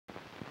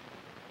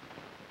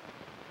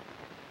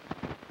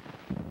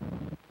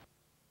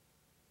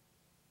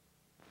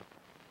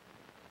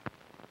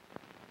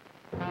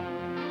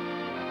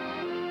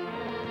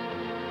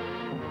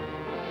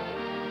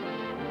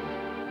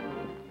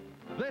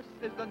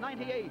is the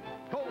 98th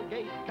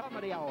Colgate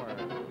Comedy Hour,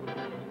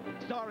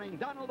 starring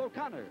Donald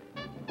O'Connor,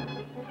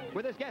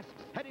 with his guests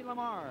Hedy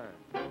Lamarr,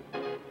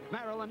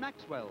 Marilyn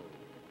Maxwell,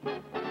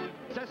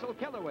 Cecil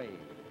Kellaway,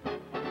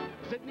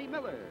 Sidney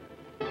Miller,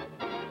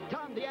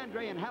 Tom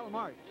DeAndre and Hal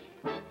March,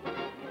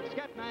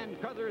 Scatman,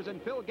 Crothers,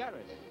 and Phil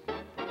Garris.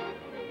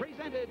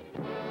 Presented...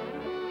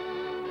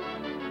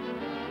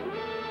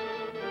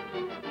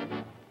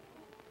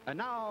 And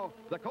now,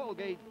 the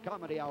Colgate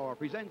Comedy Hour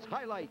presents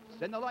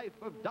highlights in the life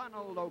of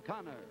Donald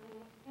O'Connor.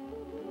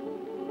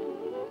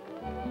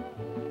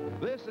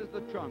 This is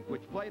the trunk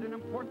which played an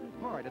important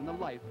part in the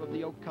life of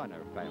the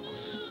O'Connor family.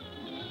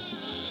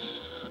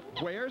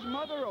 Where's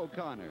Mother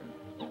O'Connor?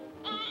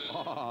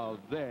 Oh,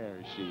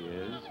 there she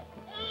is.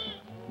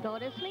 Go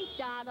to sleep,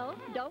 Donald.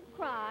 Don't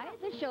cry.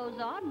 The show's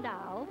on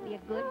now. Be a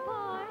good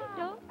boy.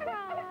 Don't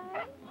cry.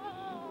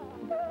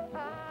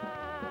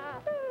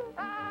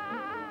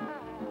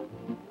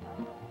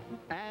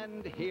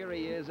 And here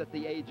he is at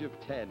the age of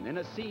 10 in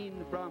a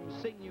scene from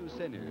Sing You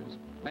Sinners.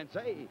 And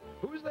say,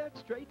 who's that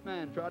straight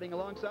man trotting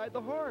alongside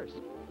the horse?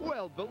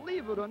 Well,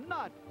 believe it or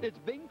not, it's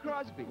Bing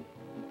Crosby.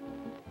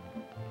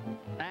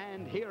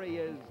 And here he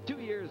is 2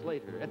 years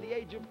later at the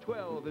age of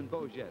 12 in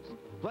Beau Geste,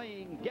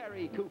 playing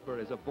Gary Cooper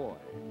as a boy.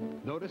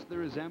 Notice the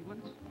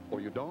resemblance? Or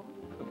you don't?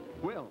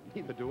 Well,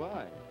 neither do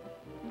I.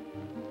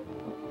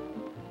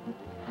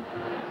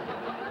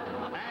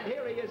 And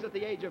here he is at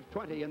the age of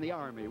 20 in the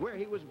Army, where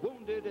he was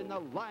wounded in the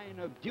line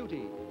of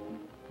duty.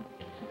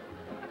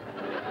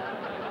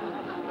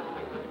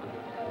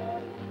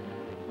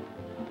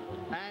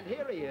 And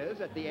here he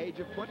is at the age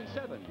of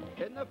 27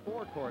 in the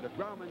forecourt of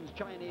Grauman's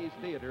Chinese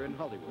Theater in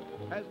Hollywood,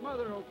 as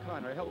Mother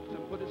O'Connor helps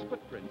him put his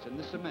footprints in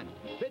the cement.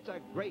 It's a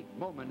great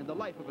moment in the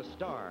life of a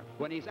star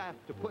when he's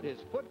asked to put his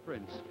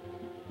footprints...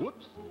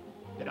 Whoops!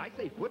 Did I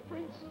say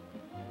footprints?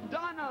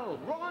 Donald!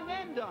 Wrong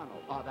end,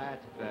 Donald! Oh,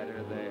 that's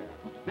better there.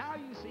 Now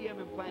you see him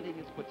implanting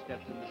his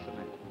footsteps in the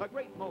cement. A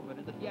great moment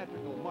in the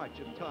theatrical march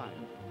of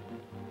time.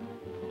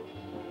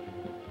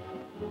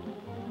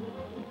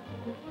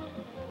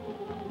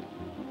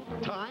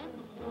 Time?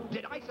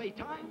 Did I say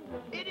time?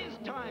 It is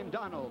time,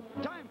 Donald.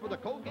 Time for the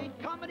Colgate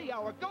Comedy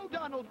Hour. Go,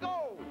 Donald,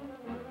 go!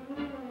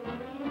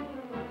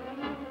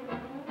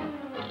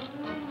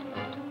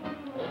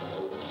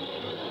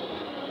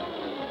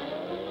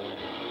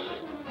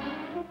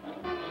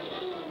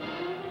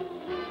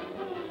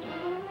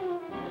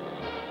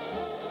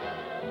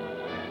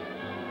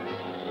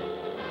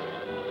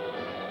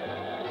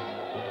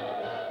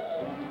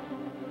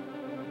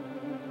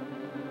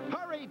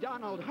 Hurry,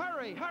 Donald,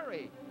 hurry,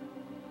 hurry!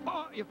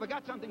 Oh, you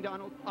forgot something,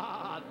 Donald.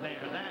 Ah, there,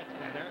 that's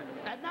better.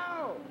 And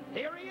now,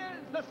 here he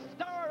is, the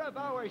star of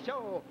our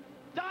show,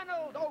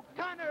 Donald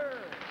O'Connor.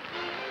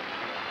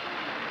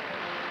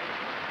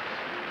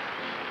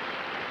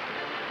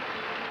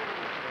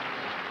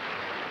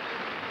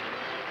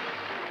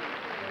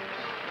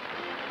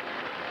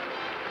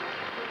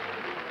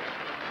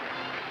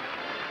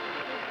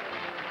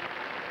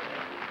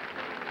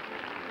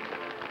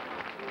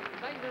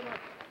 Thank you very much.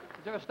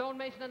 Is there a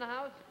stonemason in the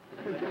house?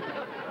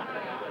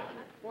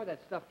 Boy,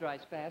 that stuff dries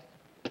fast.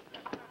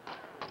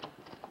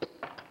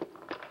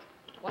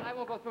 Well, I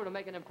won't go through to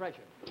make an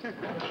impression. It'd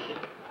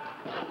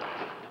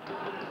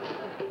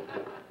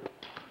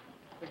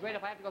be great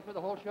if I have to go through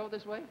the whole show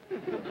this way.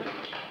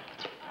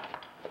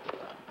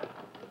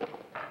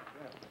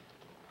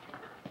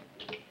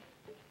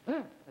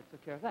 That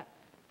took care of that.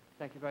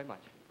 Thank you very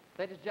much.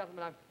 Ladies and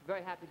gentlemen, I'm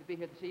very happy to be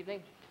here this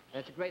evening. And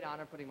it's a great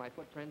honor putting my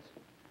footprints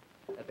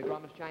at the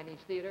Grauman's Chinese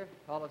Theater.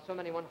 Although so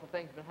many wonderful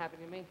things have been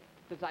happening to me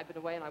since I've been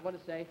away, and I want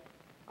to say,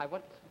 Is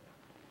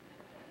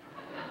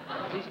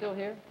he still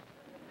here?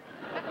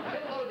 Get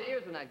a load of the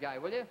ears on that guy,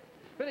 will you?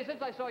 Really,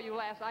 since I saw you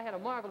last, I had a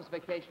marvelous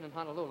vacation in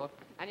Honolulu,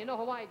 and you know,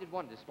 Hawaii did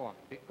wonders for me,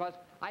 because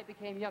I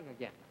became young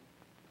again.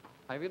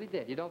 I really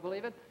did. You don't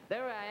believe it?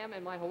 There I am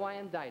in my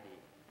Hawaiian diaty.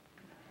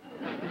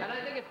 And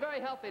I think it's very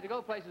healthy to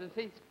go places and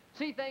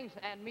see things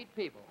and meet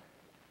people.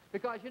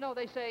 Because, you know,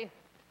 they say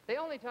the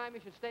only time you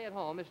should stay at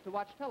home is to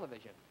watch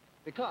television.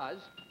 Because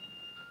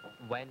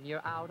when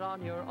you're out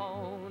on your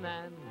own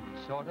and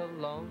sort of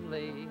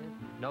lonely,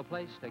 no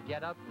place to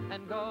get up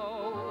and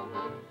go,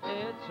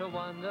 it's a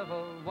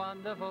wonderful,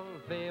 wonderful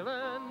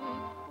feeling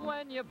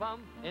when you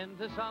bump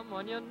into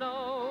someone you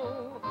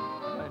know.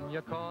 When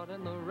you're caught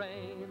in the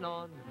rain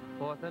on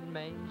 4th and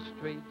Main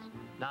Street,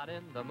 not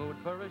in the mood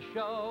for a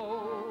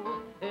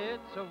show,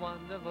 it's a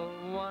wonderful,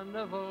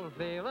 wonderful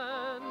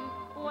feeling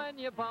when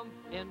you bump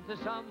into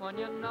someone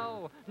you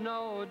know.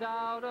 No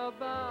doubt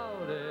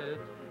about it.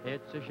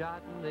 It's a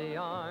shot in the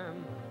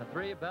arm, a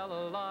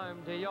 3-bell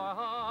alarm to your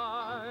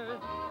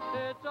heart.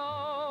 It's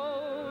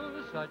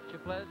oh, such a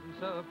pleasant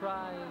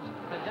surprise,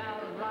 a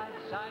downright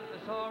sight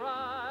for sore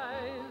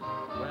eyes.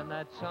 When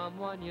that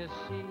someone you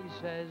see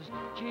says,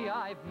 gee,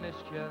 I've missed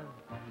you,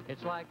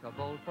 it's like a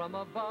bolt from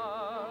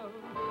above.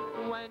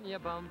 When you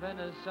bump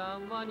into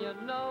someone you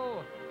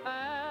know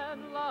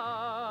and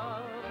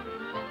love.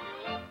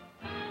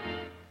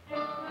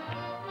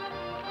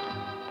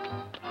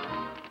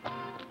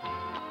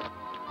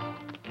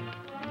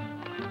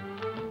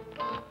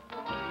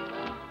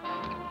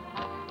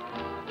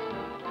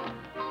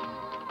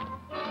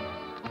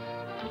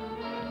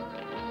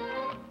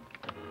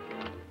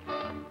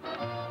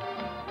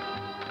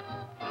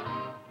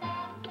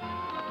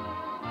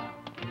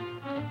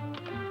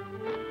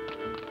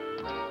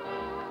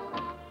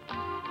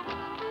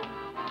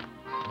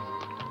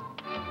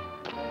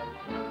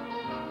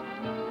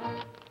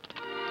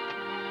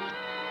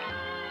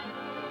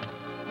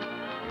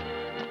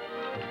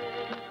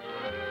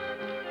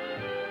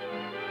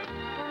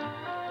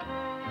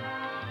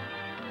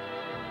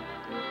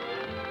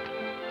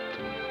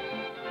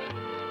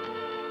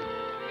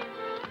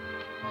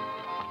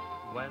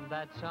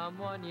 that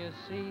someone you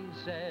see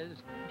says,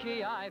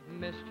 gee, I've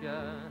missed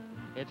you.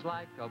 It's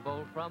like a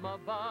bolt from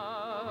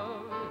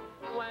above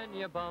when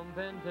you bump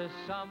into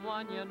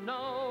someone you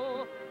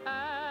know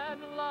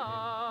and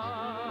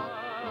love.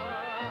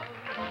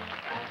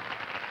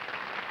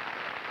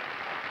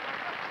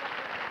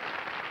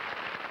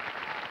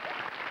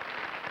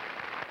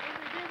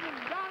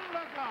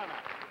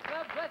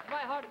 Well, bless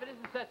my heart if it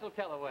isn't Cecil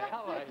Kellaway.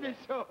 How are you?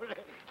 So, look at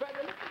your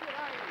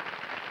eyes.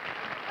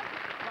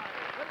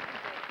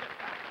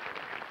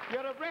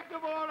 You're a brick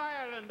of all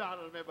Ireland,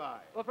 Donald, my boy.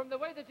 Well, from the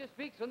way that you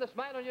speak and the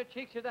smile on your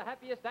cheeks, you're the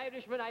happiest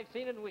Irishman I've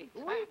seen in weeks.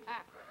 Weeks?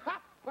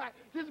 Why,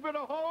 this has been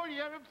a whole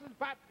year of St.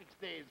 Patrick's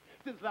Day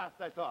since last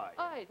I saw it.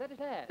 Aye, that it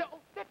has. Oh,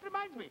 that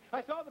reminds me.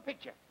 I saw the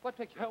picture. What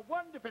picture? A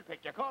wonderful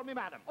picture. Call me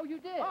madam. Oh, you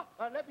did? Oh,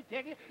 let me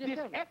tell you, Yes, this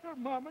tell me. Ethel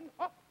Merman,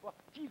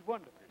 she's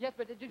wonderful. Yes,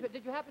 but did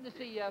you happen to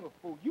see,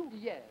 You?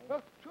 Yeah.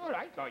 Oh, sure,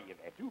 I saw you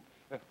there, too.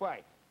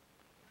 Why?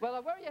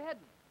 Well, where are you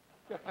heading?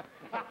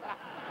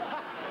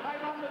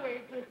 I'm on the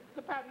way to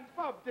the Paddy's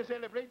Pub to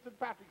celebrate St.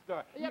 Patrick's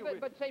Day. Yeah,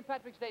 but St.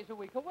 Patrick's Day's a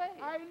week away.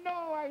 I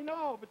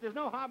know, but there's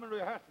no harm in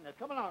rehearsing it.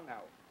 Come along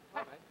now.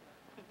 All right.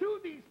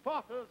 Through these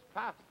portals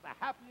pass the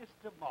happiest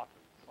of mortals.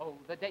 Oh,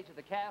 the days of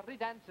the Carey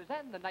dances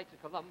and the Knights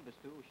of Columbus,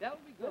 too. Shall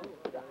we go?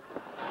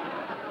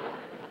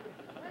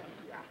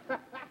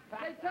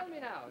 Hey, tell me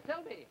now.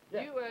 Tell me.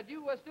 Yeah. Do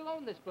you still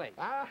own this place?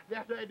 Ah,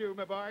 that I do,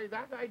 my boy,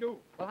 that I do.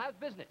 Well, how's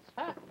business?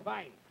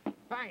 Fine.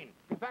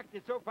 In fact,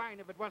 it's so fine,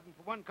 if it wasn't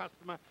for one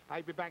customer,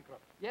 I'd be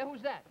bankrupt. Yeah,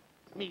 who's that?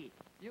 Me.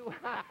 You.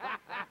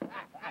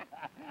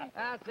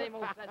 Same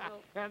old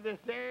Cecil. And the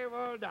same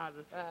old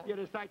Donald. You're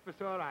a sight for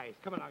sore eyes.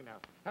 Come along now.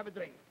 Have a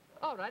drink.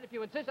 All right, if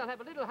you insist, I'll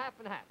have a little half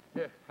and half.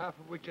 Half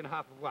of which and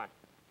half of what?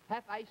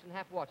 Half ice and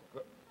half water.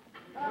 What's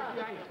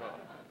the ice for?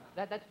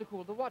 That's to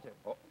cool the water.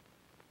 Oh.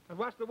 And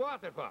what's the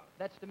water for?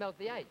 That's to melt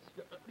the ice.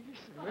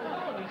 Listen,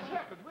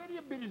 where are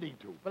you building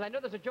to? Well, I know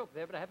there's a joke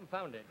there, but I haven't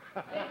found it.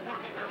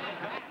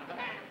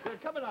 Well,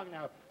 come along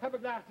now. Have a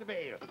glass of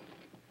ale.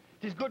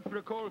 It is good for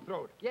a cold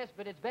throat. Yes,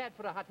 but it's bad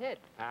for a hot head.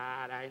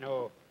 Ah, I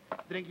know.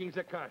 Drinking's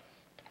a curse.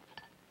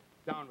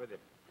 Down with it.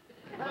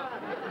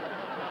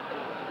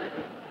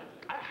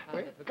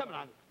 Come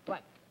along.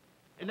 What?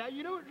 Now,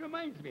 you know, it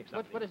reminds me of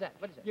something. What is that?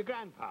 What is that? Your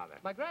grandfather.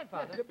 My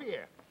grandfather? Yes, the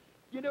beer.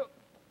 You know,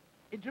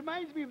 it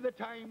reminds me of the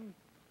time...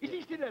 Is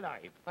he still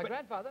alive? My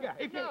grandfather? Yeah,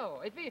 if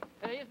No, if he...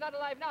 he's not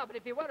alive now, but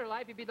if he were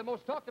alive, he'd be the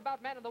most talked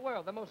about man in the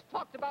world. The most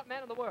talked about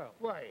man in the world.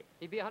 Why?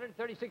 He'd be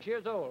 136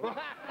 years old.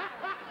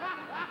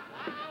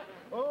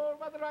 Oh,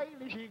 Mother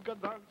Riley, she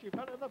got drunk, she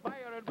fell in the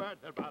fire and burned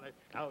her bonnet.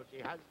 Now she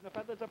has no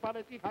feathers upon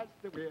it, she has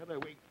to wear a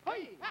wig.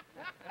 Hey!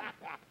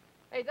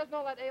 Hey, doesn't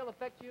all that ale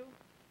affect you?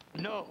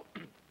 No.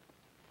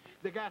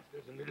 The gas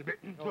does a little bit,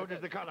 so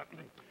does the colour.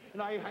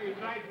 And I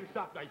ride with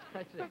stoplights.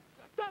 That's it.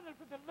 Donald,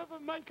 for the love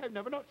of Mike, I've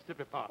never noticed it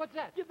before. What's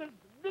that? You're the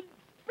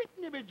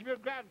spitting image of your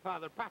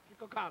grandfather, Patrick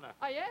O'Connor.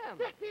 I am.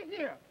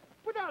 Here,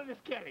 put on this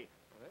Kelly.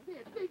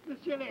 Here, take the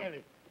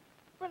shillelagh.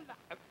 Well,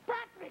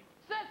 Patrick!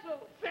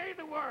 Cecil! Say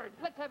the word.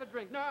 Let's have a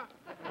drink. No.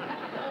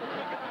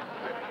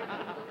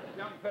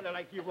 Young fella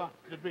like you want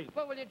to drink.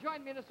 Well, will you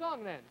join me in a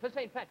song, then, for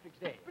St. Patrick's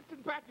Day? But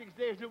St. Patrick's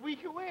Day is a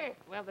week away.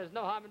 Well, there's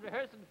no harm in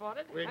rehearsing for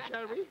it. Well,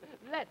 shall we?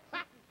 Let's.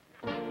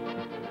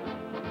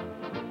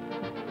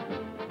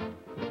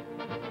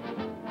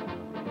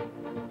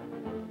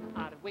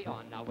 Are we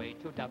on our way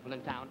to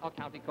Dublin town, or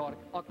County Cork,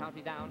 or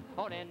County Down,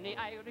 or any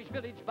Irish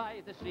village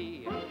by the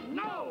sea?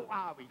 No!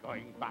 Are we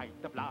going by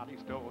the bloody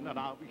stone, and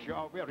are we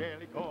sure we're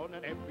really going?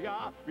 And if we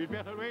are, we'd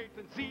better wait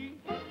and see.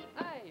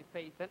 Aye,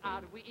 faith, and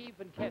are we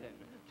even caring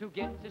to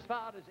get as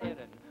far as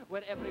Erin,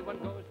 where everyone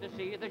goes to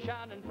see the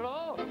Shannon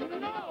flow?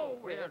 No!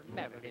 We're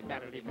merrily,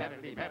 merrily,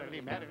 merrily,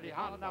 merrily, merrily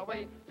on our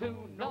way to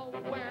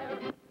nowhere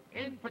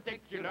in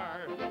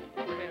particular.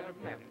 We're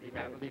merrily,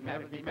 merrily,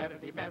 merrily,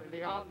 merrily,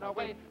 merrily on our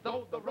way,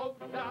 though the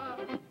roads are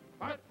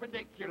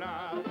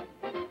perpendicular.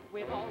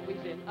 We're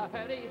always in a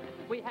hurry,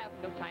 we have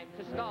no time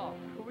to stall.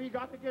 We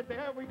got to get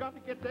there,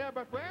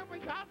 but where we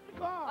got to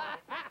go?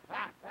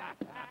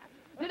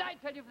 Did I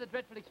tell you of the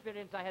dreadful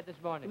experience I had this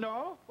morning?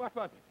 No? What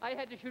was it? I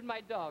had to shoot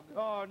my dog.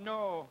 Oh,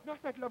 no.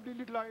 Not that lovely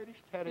little Irish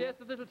terrier. Yes,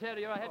 the little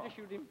terrier, I had to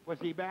shoot him. Was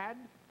he bad?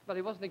 But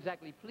he wasn't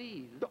exactly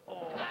pleased.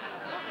 Oh.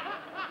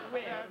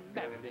 We're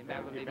merrily,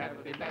 merrily,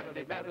 merrily,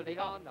 merrily, merrily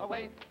on our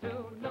way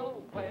to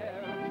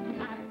nowhere.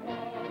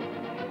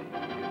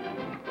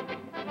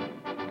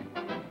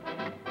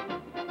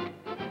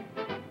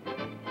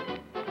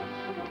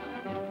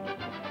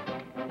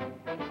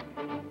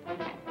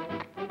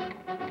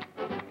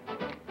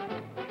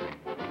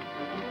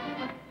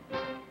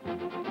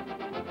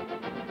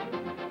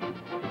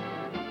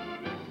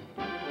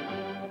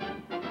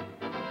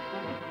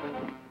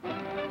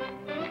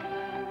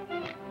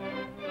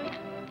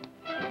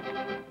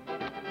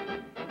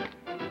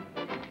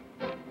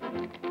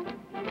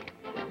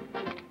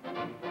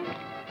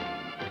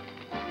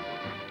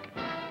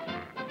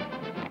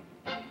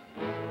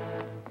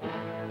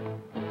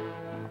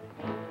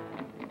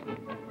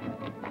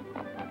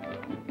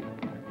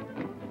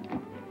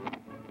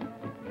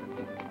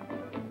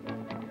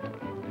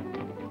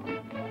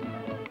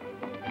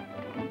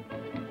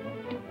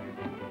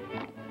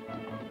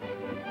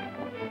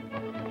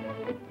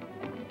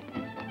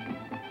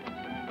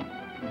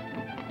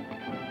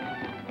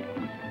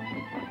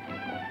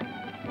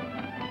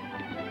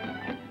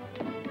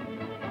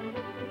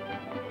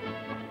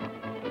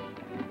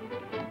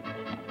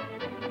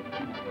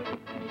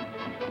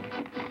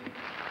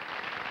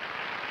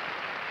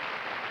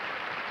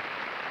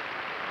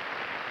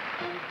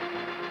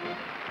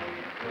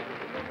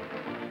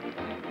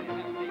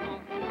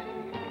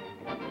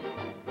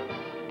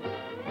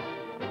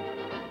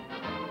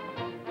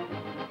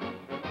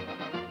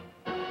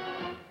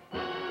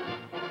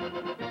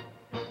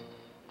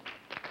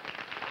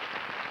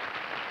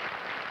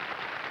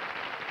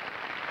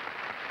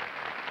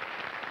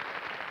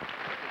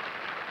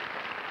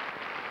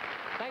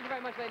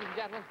 much, ladies and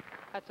gentlemen.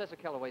 That Cecil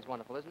Kellaway's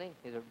wonderful, isn't he?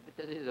 He's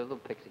a little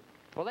pixie.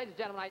 Well, ladies and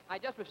gentlemen, I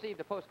just received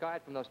a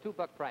postcard from those two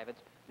buck privates,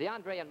 the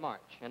Andre and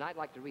March, and I'd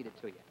like to read it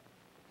to you.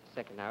 Just a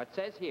second now. It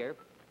says here,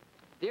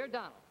 Dear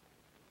Donald,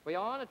 we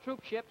are on a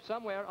troop ship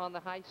somewhere on the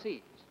high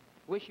seas.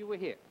 Wish you were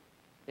here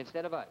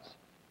instead of us.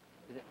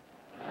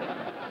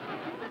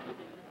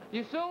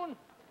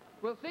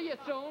 We'll see you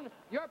soon.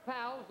 Your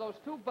pals, those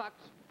two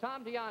bucks,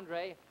 Tom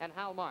DeAndre and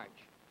Hal March.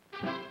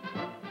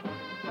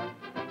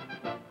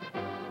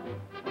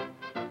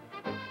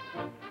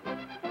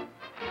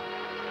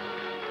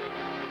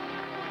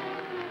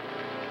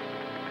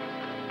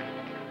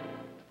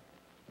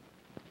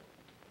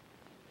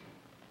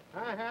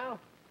 Hi, Hal.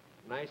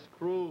 Nice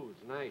cruise,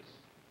 nice.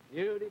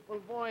 Beautiful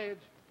voyage.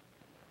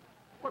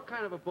 What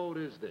kind of a boat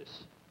is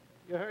this?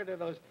 You heard of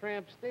those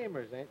tramp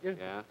steamers, ain't you?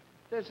 Yeah.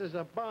 This is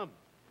a bum.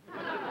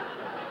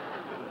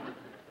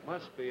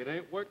 Must be. It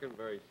ain't working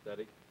very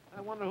steady.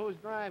 I wonder who's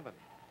driving.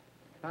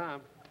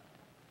 Tom,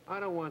 I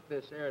don't want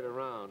this aired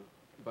around,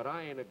 but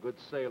I ain't a good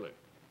sailor.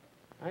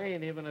 I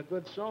ain't even a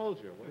good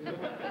soldier. What do you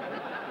want?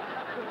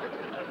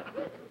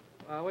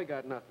 Well, we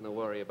got nothing to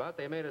worry about.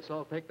 They made us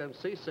all take them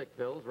seasick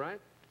pills, right?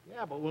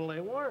 Yeah, but will they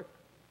work?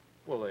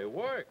 Well, they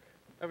work.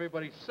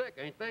 Everybody's sick,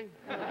 ain't they?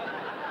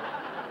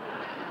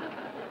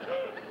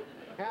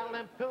 Hal,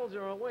 them pills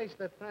are a waste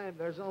of time.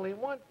 There's only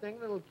one thing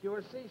that'll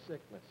cure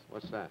seasickness.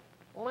 What's that?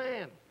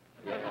 Land.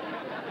 Yeah.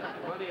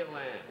 Plenty of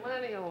land.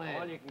 Plenty of land.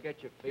 All you can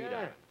get your feet Sure.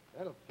 on.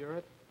 That'll cure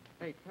it.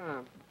 Hey,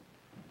 Tom,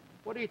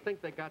 what do you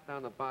think they got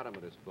down the bottom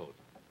of this boat?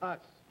 Us.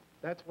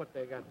 That's what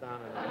they got down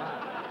in the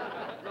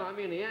bottom. No, I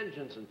mean the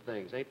engines and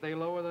things. Ain't they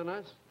lower than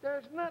us?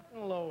 There's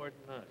nothing lower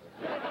than us.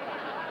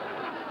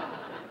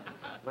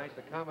 Nice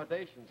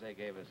accommodations they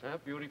gave us, huh?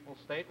 Beautiful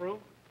stateroom.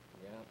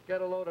 Yeah.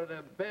 Get a load of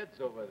them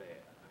beds over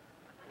there.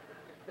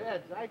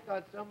 Beds, I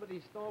thought somebody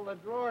stole the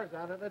drawers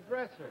out of the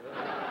dresser.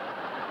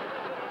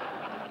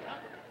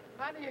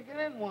 How do you get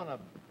in one of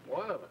them?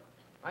 One of them.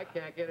 I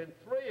can't get in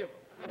three of them.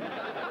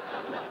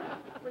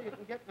 Well, you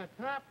can get in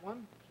the top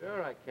one.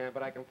 Sure I can,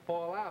 but I can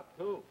fall out,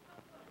 too.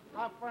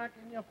 How far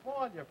can you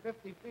fall? You're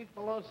 50 feet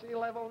below sea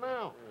level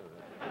now.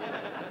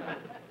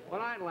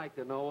 What I'd like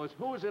to know is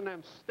who's in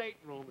them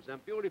staterooms,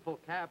 them beautiful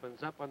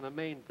cabins up on the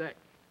main deck.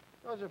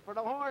 Those are for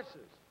the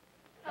horses.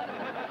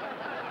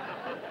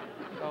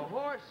 The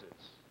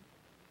horses?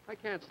 I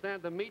can't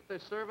stand the meat they're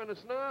serving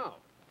us now.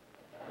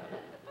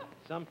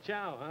 Some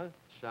chow, huh?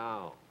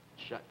 Chow.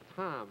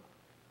 Tom,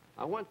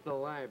 I went to the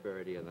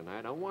library the other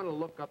night. I want to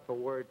look up the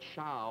word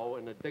chow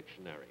in the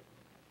dictionary.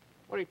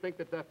 What do you think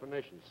the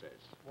definition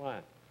says?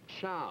 What?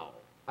 Chow,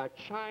 a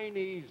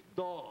Chinese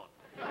dog.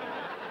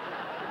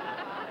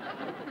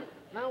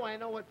 Now I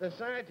know what the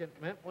sergeant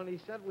meant when he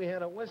said we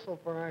had a whistle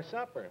for our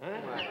supper,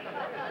 huh?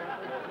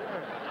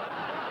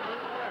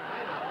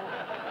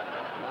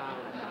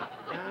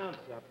 Down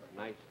supper.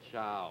 Nice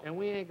chow. And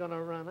we ain't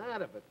gonna run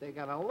out of it. They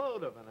got a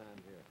load of it on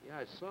here. Yeah,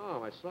 I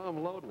saw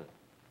him loading it.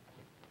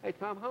 Hey,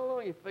 Tom, how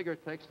long you figure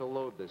it takes to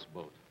load this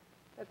boat?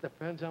 That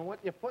depends on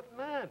what you're putting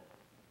on.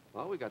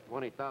 Well, we got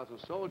 20,000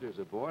 soldiers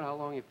aboard. How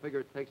long you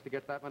figure it takes to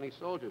get that many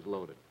soldiers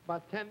loaded?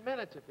 About 10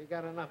 minutes if you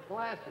got enough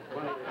glasses.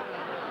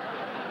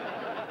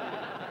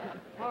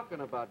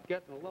 Talking about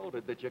getting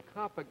loaded, did you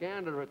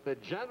propaganda at the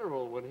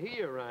general when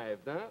he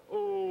arrived, huh?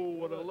 Oh,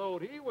 what a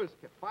load. He was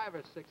 5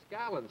 or 6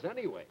 gallons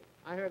anyway.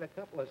 I heard a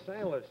couple of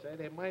sailors say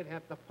they might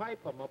have to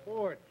pipe them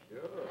aboard.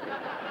 Sure.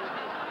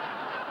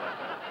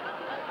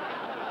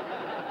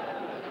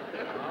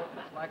 Well,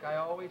 it's like I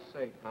always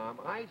say, Tom.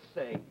 I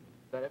say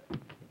that if...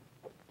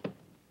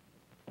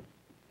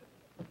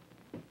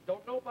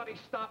 Don't nobody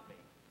stop me.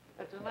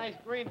 That's a nice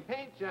green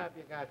paint job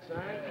you got,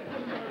 Sergeant.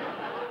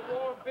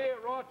 Warm beer,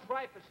 raw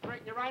tripe, and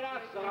straighten you right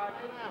out,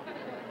 Sergeant.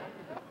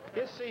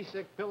 His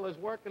seasick pill is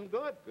working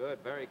good. Good,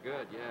 very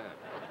good, yeah.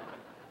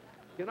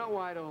 You know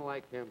why I don't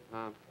like him,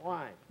 Tom?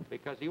 Why?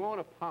 Because he won't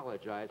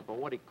apologize for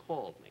what he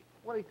called me.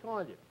 What'd he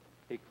call you?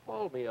 He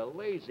called me a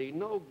lazy,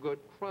 no-good,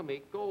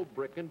 crummy,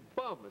 gold-bricking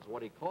bum is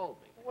what he called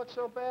me. What's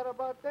so bad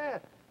about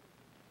that?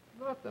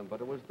 Nothing, but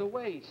it was the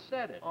way he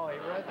said it. Oh, you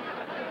ready?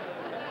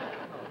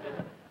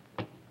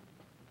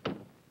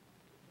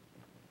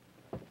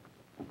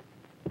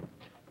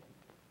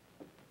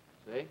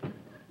 See?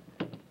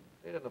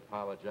 He didn't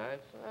apologize.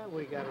 Well,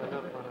 we got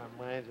enough on our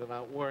minds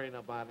without worrying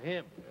about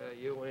him.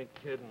 You ain't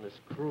kidding. This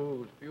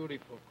cruise,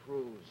 beautiful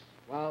cruise.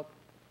 Well,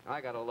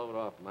 I got a load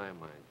off my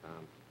mind,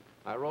 Tom.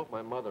 I wrote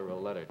my mother a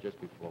letter just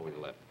before we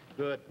left.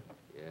 Good.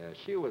 Yeah,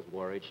 she was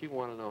worried. She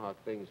wanted to know how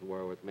things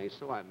were with me,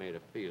 so I made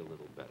her feel a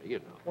little better, you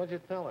know. What'd you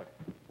tell her?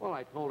 Well,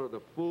 I told her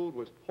the food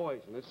was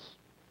poisonous.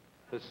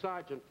 The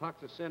sergeant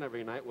tucks us in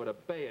every night with a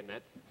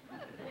bayonet.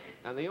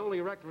 And the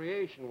only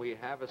recreation we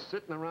have is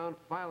sitting around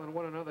filing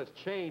one another's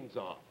chains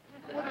off.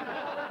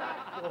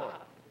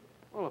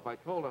 Well, if I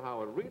told her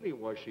how it really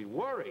was, she'd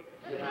worry.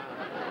 Yeah.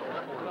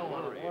 I don't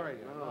want to worry.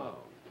 No.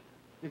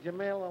 Did you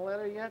mail a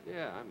letter yet?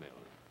 Yeah, I mailed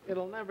it.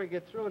 It'll never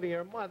get through to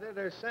your mother.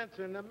 They're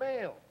censoring the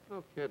mail.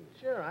 No kidding.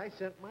 Sure, I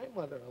sent my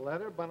mother a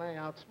letter, but I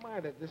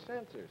outsmarted the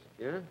censors.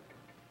 Yeah?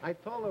 I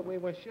told her we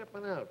were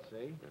shipping out,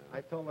 see? Yeah.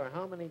 I told her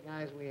how many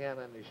guys we had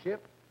on the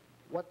ship,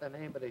 what the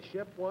name of the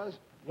ship was,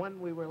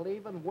 when we were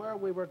leaving, where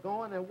we were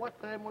going, and what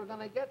time we're going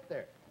to get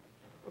there.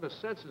 Well, the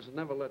censors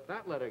never let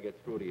that letter get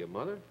through to your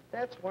mother.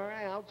 That's where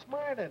I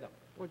outsmarted them.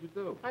 What'd you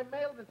do? I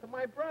mailed it to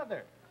my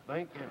brother.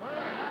 Thank you.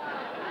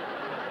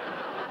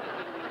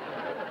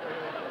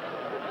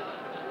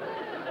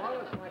 Well,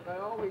 it's like I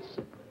always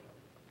say.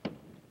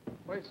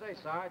 What do you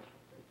say, Sarge?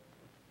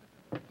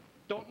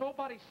 Don't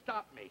nobody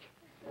stop me.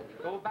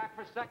 Go back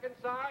for second,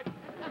 Sarge?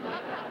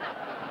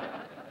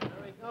 There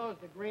he goes,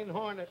 the Green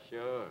Hornet.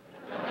 Sure.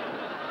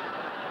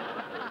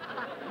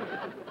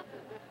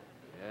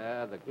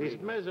 Yeah, the He's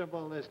green...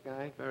 miserable, this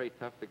guy. Very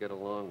tough to get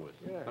along with.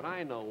 Yeah. But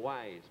I know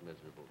why he's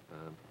miserable,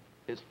 Tom.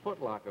 His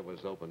footlocker was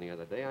open the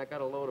other day. I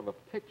got a load of a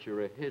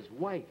picture of his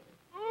wife.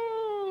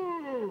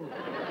 Ooh!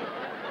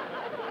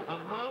 A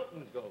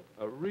mountain goat.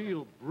 A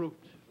real brute.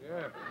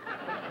 Yeah.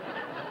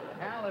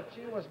 Hal, if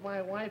she was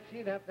my wife,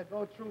 she'd have to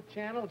go through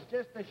channels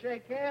just to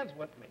shake hands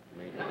with me.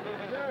 Me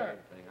Sure.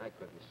 thing I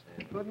couldn't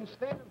stand. Couldn't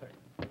stand her.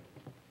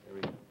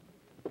 Here he...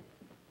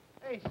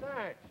 Hey,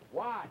 Sarge,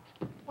 What?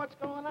 what's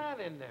going on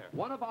in there?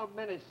 One of our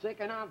men is sick,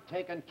 and I'm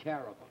taking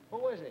care of him.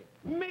 Who is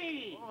he?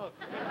 Me! Oh,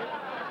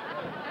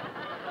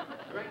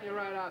 Straighten you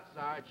right out,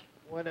 Sarge.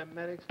 boy, the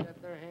medics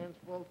got their hands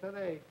full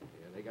today.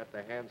 Yeah, they got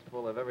their hands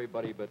full of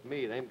everybody but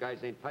me. Them guys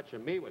ain't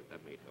touching me with them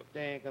meat hooks.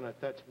 They ain't gonna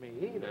touch me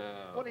either.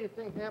 No. What do you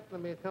think happened to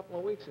me a couple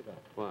of weeks ago?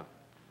 What?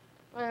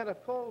 I had a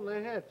cold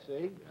in the head,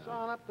 see? So I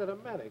went up to the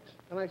medics,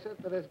 and I said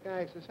to this guy,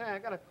 I says, hey, I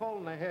got a cold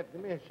in the head.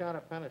 Give me a shot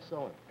of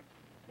penicillin.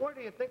 Where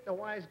do you think the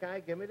wise guy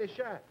gave me the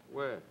shot?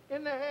 Where?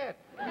 In the head.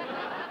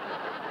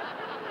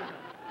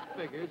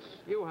 Figures.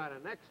 You had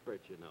an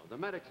expert, you know. The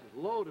medics is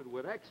loaded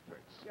with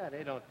experts. Yeah,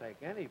 they don't take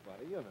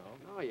anybody, you know.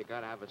 No, you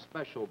gotta have a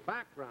special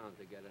background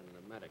to get into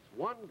the medics.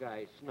 One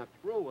guy snuck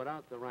through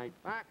without the right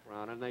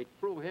background, and they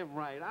threw him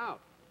right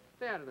out.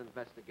 They had an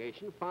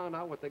investigation, found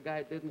out what the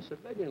guy did in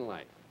civilian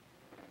life.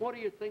 What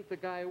do you think the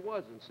guy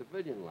was in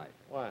civilian life?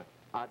 What?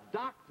 A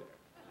doctor.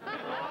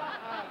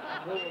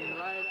 Threw him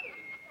right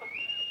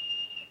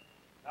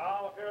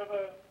Now hear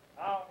this.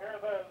 Now hear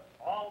this.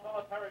 All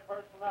military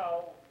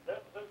personnel, this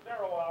is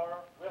 0 hour.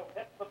 We'll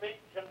hit the beach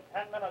in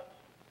 10 minutes.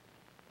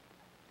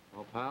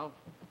 Oh, pal,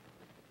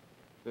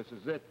 this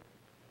is it.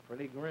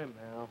 Pretty grim,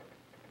 Hal.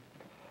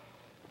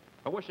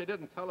 I wish they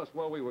didn't tell us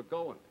where we were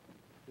going.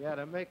 Yeah,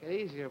 to make it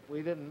easier if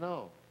we didn't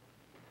know.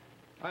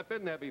 I've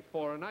been there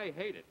before, and I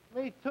hate it.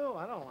 Me too.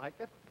 I don't like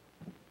it.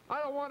 I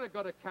don't want to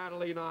go to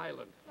Catalina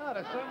Island. No,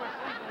 the summer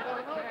season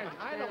don't open.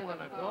 I don't want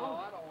to go.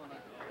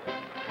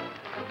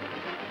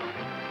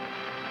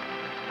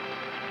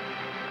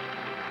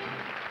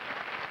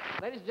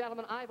 Ladies and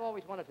gentlemen, I've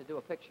always wanted to do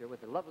a picture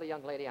with the lovely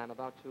young lady I'm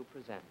about to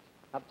present.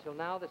 Up till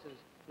now, this has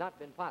not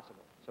been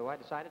possible, so I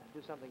decided to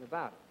do something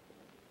about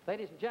it.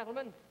 Ladies and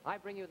gentlemen, I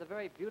bring you the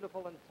very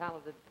beautiful and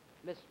talented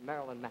Miss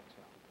Marilyn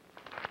Maxwell.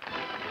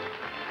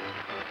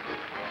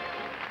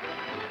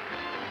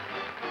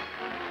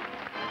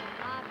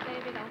 My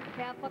baby don't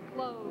care for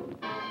clothes.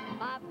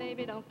 My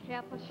baby don't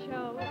care for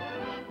show.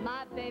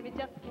 My baby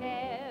just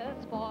cares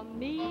for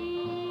me.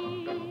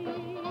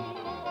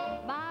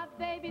 My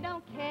baby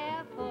don't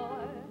care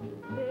for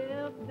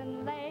silks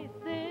and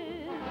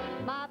laces.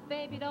 My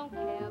baby don't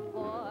care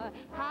for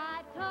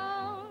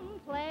high-tone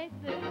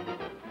places.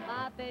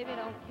 My baby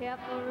don't care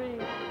for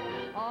rings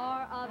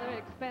or other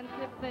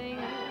expensive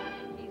things.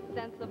 He's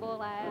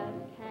sensible as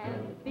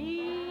can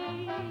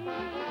be.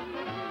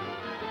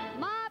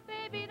 My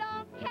baby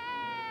don't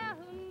care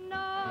who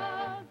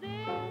knows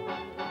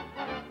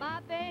it. My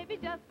baby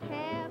just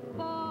cares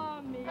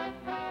for me.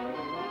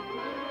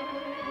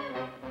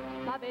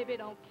 My baby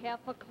don't care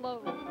for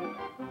clothes.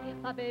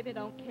 My baby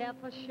don't care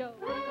for show.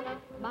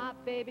 My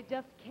baby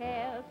just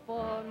cares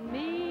for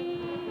me.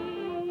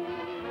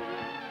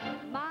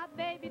 My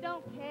baby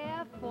don't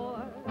care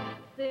for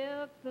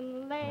silks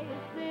and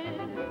laces.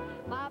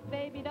 My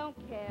baby don't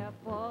care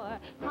for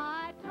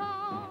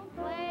high-tone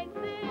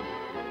places.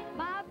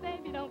 My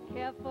baby don't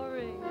care for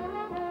rings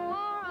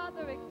or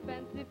other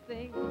expensive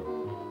things.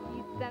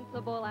 He's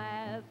sensible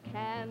as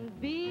can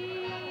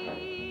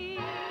be.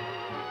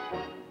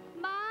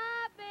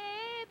 My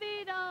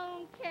baby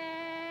don't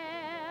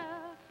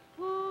care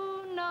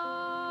who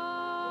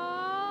knows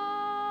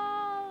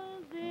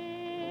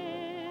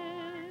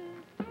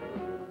it.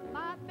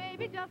 My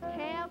baby just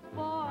cares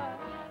for,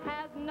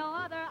 has no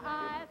other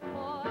eyes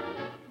for.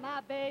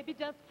 My baby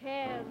just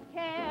cares,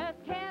 cares,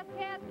 cares,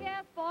 cares,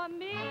 cares for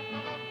me.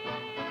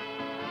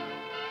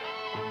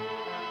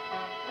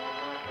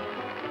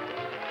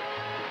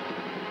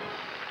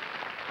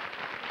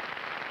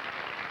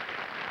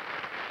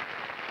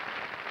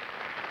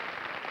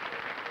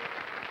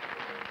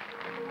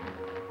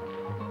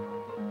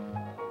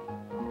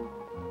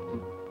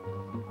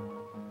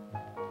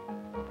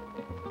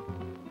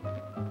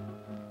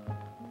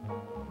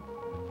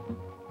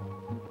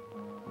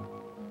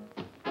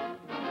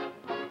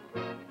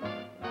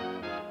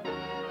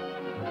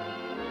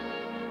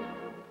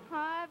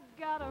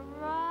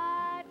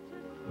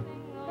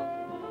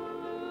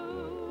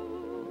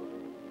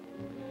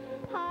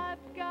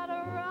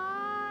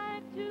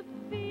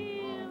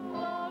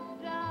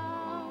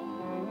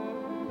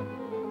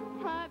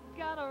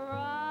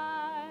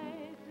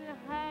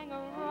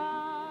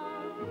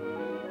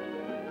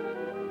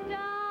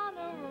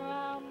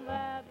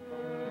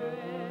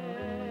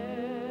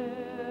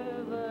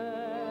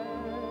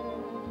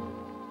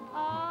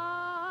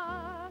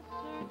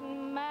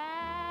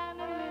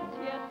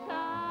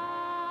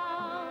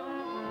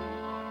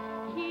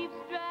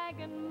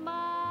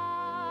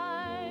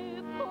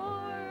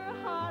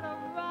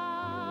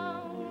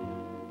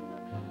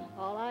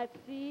 all I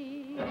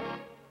see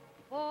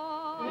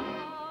for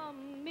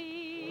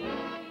me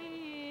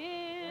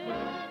is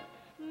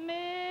misery.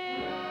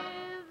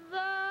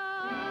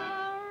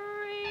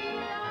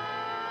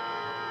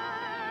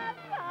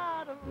 I've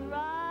got a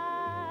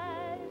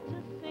right to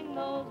sing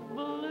those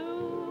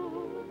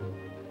blues.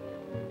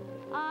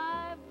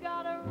 I've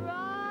got a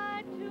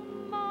right to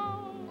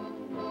moan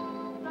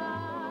and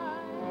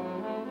sigh.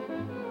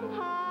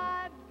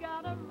 I've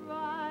got a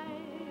right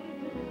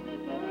to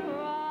sit and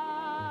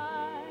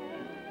cry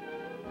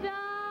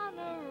down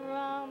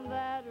around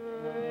that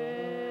river.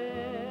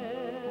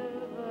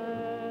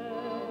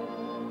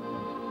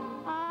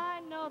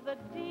 I know the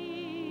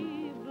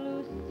deep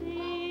blue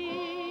sea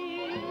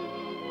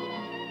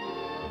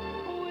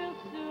will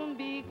soon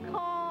be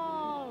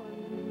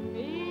calling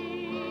me.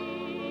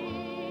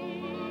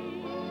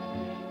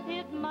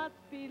 It must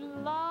be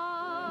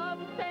love,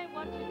 say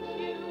what you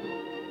choose.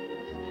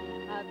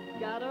 I've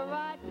got a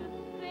right to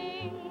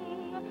sing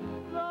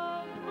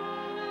those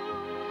blues.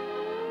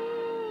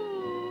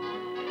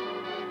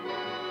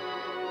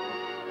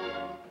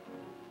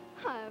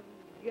 I've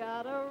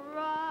got a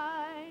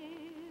right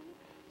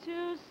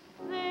to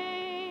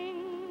sing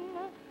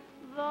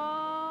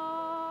those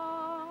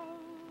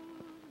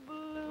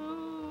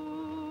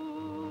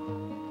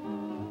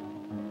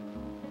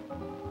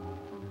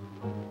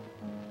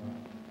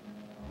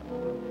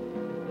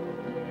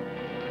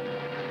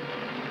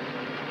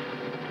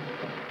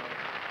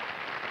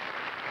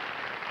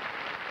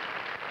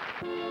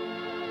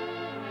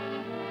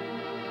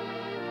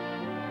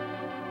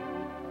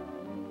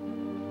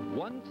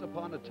Once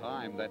upon a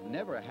time that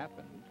never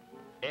happened,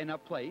 in a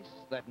place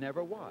that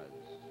never was,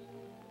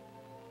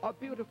 a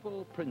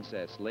beautiful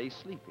princess lay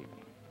sleeping.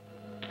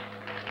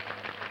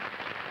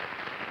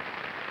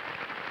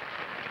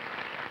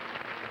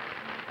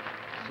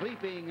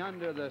 Sleeping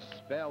under the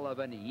spell of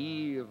an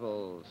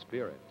evil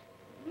spirit.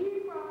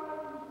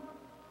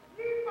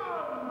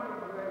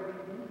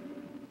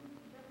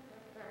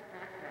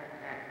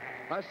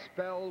 A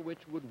spell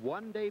which would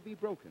one day be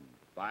broken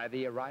by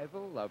the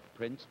arrival of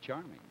Prince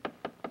Charming.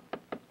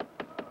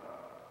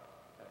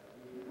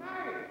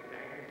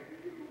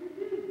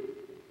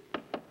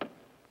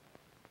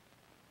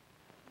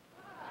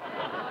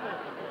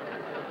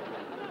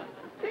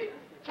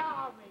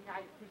 Charming,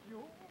 I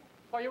presume.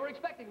 Oh, you were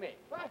expecting me.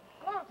 Well, of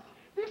course,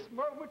 this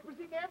moment was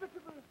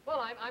inevitable. Well,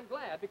 I'm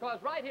glad,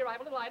 because right here I have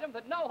a little item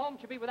that no home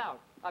should be without.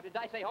 Did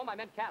I say home? I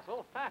meant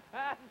castle.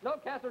 No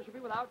castle should be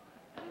without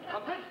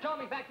a Prince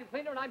Charming vacuum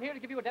cleaner, and I'm here to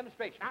give you a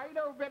demonstration. I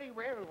know very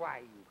well why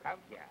you come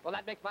here. Well,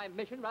 that makes my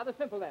mission rather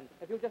simple, then.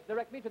 If you'll just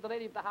direct me to the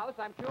lady of the house,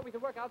 I'm sure we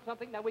can work out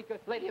something that we could...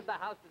 Lady of the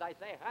house, did I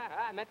say?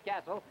 I meant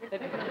castle. If you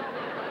could show me...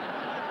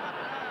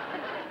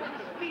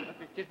 Asleep.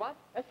 She's what?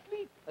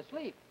 Asleep.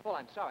 Asleep. Oh,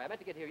 I'm sorry. I meant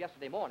to get here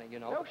yesterday morning, you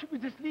know. No, she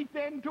was asleep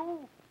then,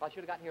 too. I should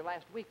have gotten here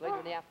last week, later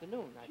in the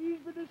afternoon. She's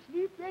been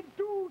asleep then,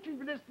 too. She's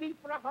been asleep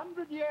for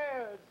 100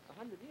 years.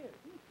 100 years.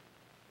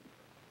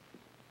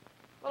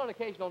 Well, an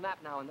occasional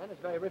nap now and then is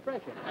very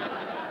refreshing.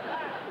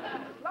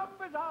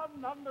 Slumbers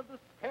on under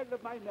the spell of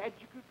my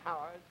magical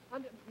powers.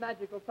 Under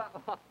magical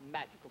powers.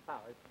 Magical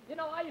powers. You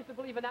know, I used to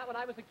believe in that when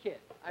I was a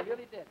kid. I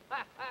really did.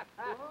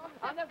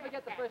 I'll never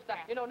forget the first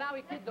time. You know, now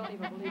kids don't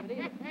even believe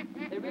it either.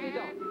 They really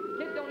don't.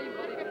 Kids don't even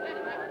believe it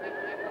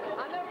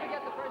anymore. I'll never forget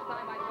the first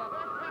time I saw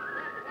it.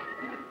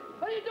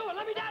 What are you doing?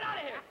 Let me down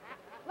out of here.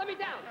 Let me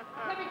down.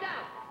 Let me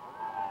down.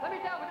 Let me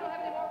down. We don't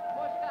have any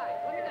more sky.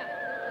 Let me down.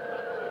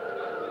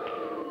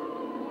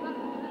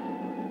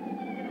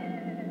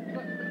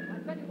 Look,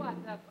 I'll tell you what.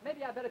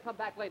 Maybe I better come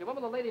back later. When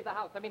will the lady of the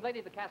house, lady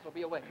of the castle,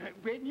 be awake?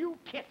 When you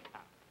kiss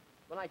her.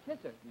 When I kiss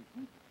her?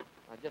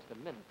 Just a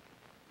minute.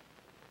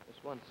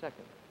 Just 1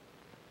 second.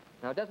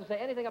 Now, it doesn't say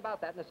anything about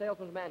that in the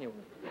salesman's manual.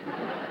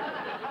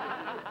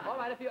 All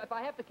right, if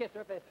I have to kiss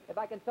her, if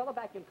I can sell a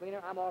vacuum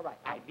cleaner, I'm all right.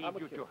 I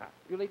leave you to her.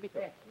 You leave me to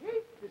her?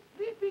 Yes, the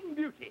sleeping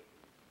beauty.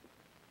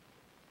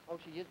 Oh,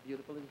 she is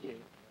beautiful, isn't she?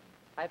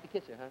 I have to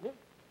kiss her, huh?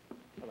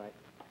 All right.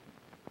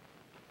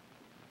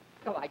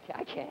 Oh, I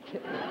can't.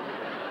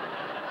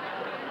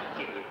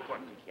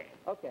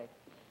 Okay.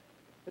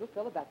 It'll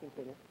sell a vacuum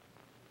cleaner.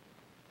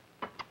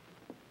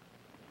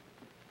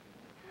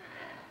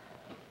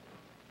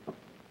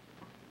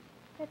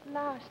 At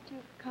last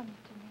you've come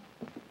to me.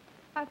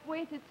 I've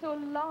waited so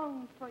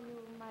long for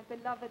you, my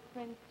beloved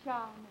Prince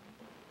Charming.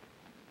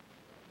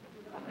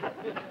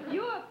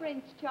 You're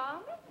Prince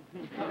Charming?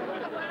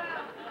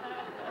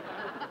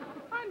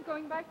 I'm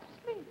going back to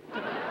sleep.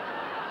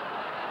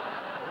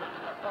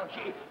 Oh,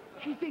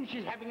 she thinks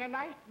she's having a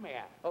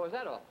nightmare. Oh, is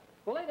that all?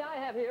 Well, lady, I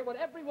have here what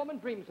every woman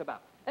dreams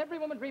about. Every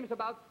woman dreams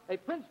about a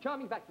Prince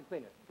Charming vacuum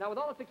cleaner. Now, with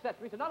all its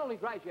accessories, it not only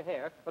dries your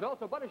hair, but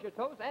also butters your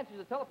toes, answers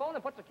the telephone,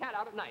 and puts a cat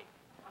out at night.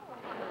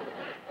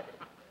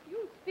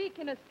 You speak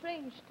in a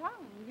strange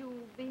tongue. You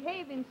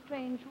behave in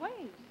strange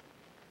ways.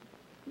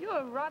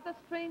 You're rather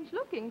strange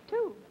looking,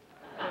 too.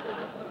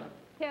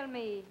 Tell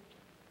me,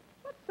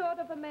 what sort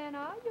of a man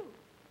are you?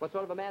 What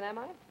sort of a man am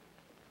I?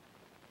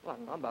 Well,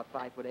 I'm about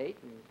 5'8",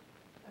 and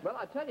Well,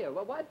 I'll tell you.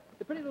 Well, what?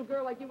 The pretty little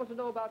girl like you wants to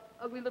know about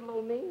ugly little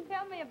old me?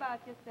 Tell me about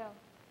yourself.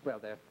 Well,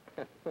 there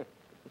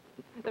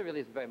really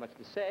isn't very much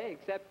to say,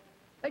 except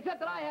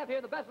that I have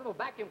here the best little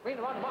vacuum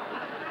cleaner on the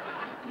market.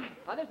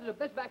 Now,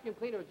 this vacuum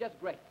cleaner is just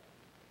great.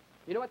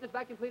 You know what this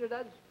vacuum cleaner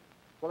does?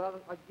 Well,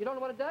 you don't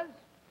know what it does?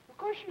 Of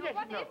course she doesn't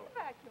What know. is a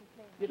vacuum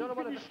cleaner? You don't know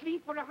what She's been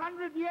asleep for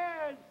 100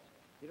 years.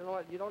 You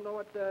don't know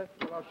what, well,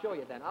 I'll show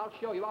you then. I'll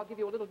show you. I'll give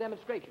you a little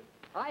demonstration.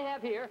 I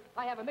have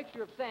a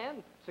mixture of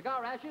sand,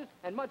 cigar ashes,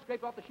 and mud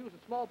scraped off the shoes of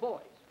small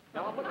boys.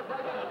 Now, I'll put this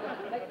right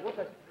here. Whoops,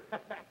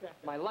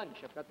 that's my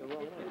lunch. I've got the wrong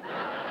one.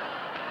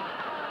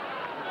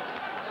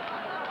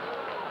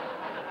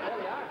 There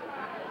we are.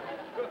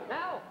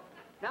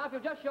 Now, if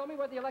you'll just show me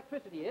where the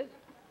electricity is.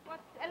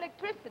 What's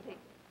electricity?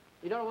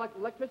 You don't know what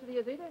electricity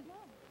is either? No.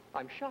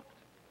 I'm shocked.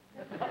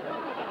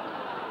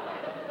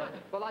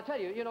 Well, I'll tell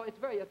you, it's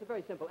a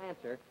very simple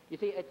answer. You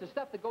see, it's the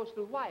stuff that goes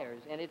through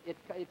wires, and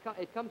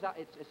it comes out,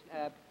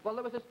 well,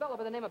 there was this fellow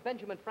by the name of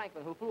Benjamin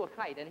Franklin who flew a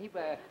kite, and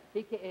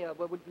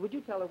would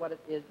you tell her what it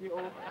is?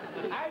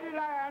 I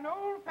rely on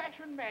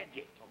old-fashioned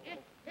magic.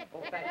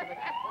 Old-fashioned?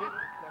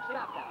 Now,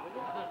 stop that, will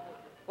you?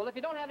 Well, if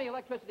you don't have any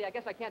electricity, I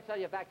guess I can't sell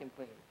you a vacuum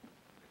cleaner.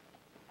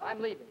 I'm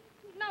leaving.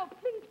 No,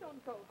 please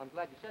don't go. I'm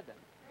glad you said that.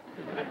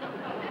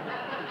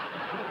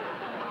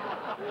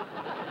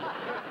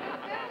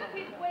 One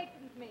kiss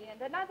wakens me,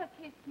 and another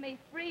kiss may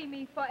free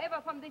me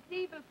forever from this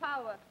evil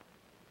power.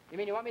 You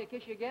mean you want me to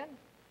kiss you again?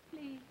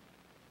 Please.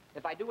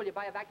 If I do, will you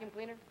buy a vacuum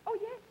cleaner? Oh,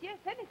 yes,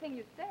 anything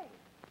you say.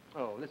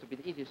 Oh, this will be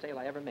the easiest sale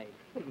I ever made.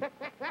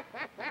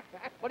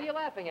 What are you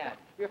laughing at?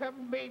 You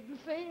haven't made the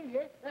sale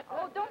yet.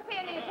 Oh, don't pay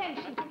any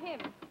attention to him.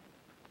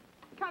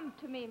 Come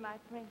to me, my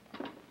prince.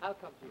 I'll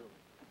come to you.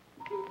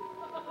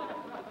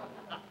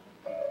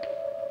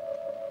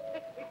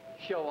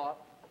 Show off.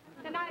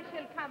 And I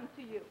shall come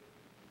to you.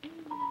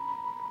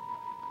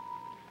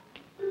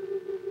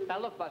 Now,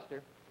 look,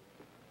 Buster.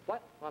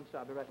 What? Oh, I'm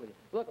sorry, I'll be right with you.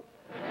 Look,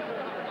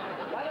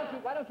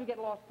 why don't you get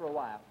lost for a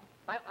while?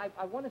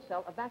 I want to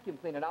sell a vacuum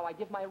cleaner. Now, I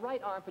give my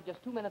right arm for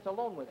just 2 minutes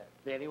alone with it.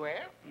 Very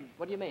well.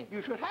 What do you mean?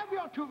 You should have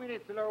your 2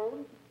 minutes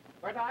alone,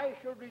 but I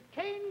shall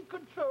retain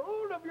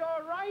control of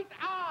your right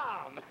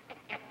arm.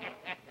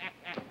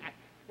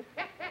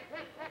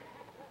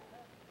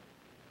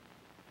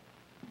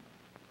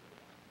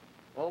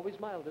 Always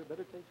milder,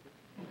 better taster.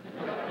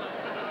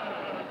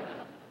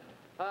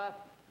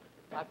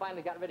 I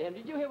finally got rid of him.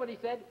 Did you hear what he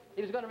said?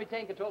 He was going to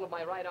retain control of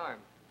my right arm.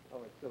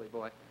 Oh, a silly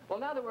boy. Well,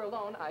 now that we're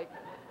alone, Get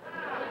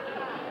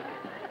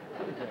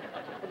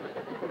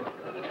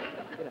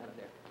out of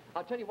there.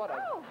 I'll tell you what,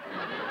 Oh! What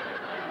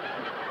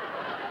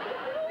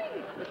are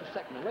you doing? Just a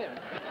second, wait a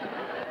minute.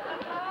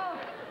 Oh,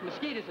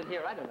 Mosquitoes in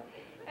here, I don't know.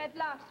 at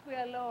last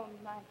we're alone,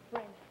 my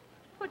friend.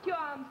 Put your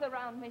arms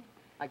around me.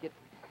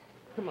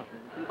 Come on.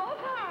 Both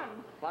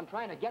arms. Well, I'm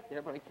trying to get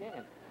there, but I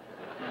can't.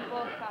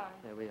 Both arms.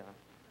 There we are.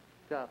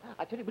 So,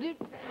 I tell you, will you...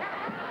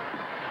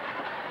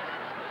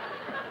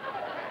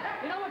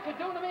 You know what you're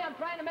doing to me? I'm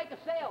trying to make a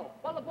sale.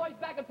 What do the boys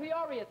back in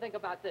Peoria think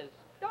about this?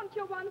 Don't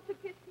you want to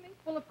kiss me?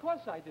 Well, of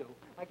course I do.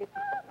 I get to...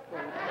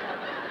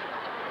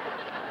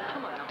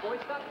 Come on now, boys.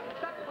 Stop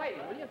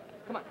fighting, will you?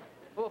 Come on.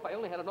 Oh, if I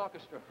only had an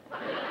orchestra.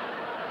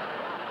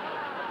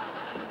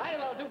 I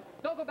don't know,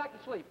 don't go back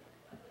to sleep.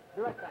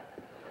 Be right back.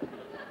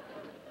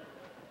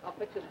 I'll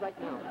fix this right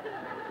now.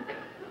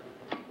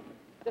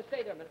 Just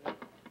stay there a minute.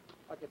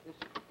 I'll get this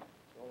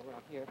all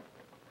around here.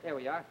 There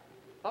we are.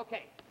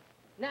 Okay.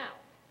 Now.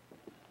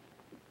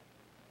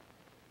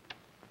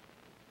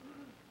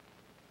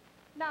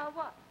 Now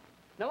what?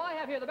 Now, I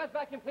have here the best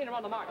vacuum cleaner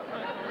on the market.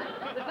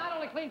 This not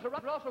only cleans the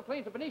rug, but also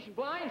cleans the Venetian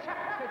blinds.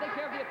 They take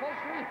care of the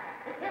upholstery.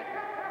 The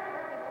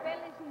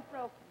spell isn't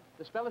broken.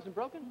 The spell isn't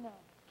broken? No.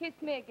 Kiss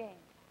me again.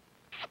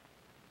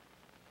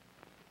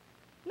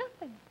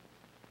 Nothing.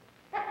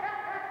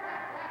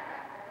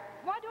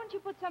 Why don't you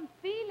put some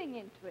feeling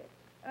into it?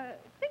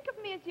 Think of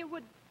me as you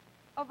would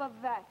of a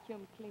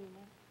vacuum cleaner.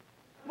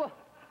 Well...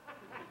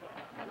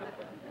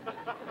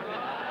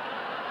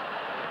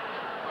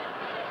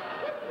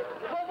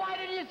 Well, why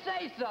didn't you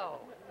say so?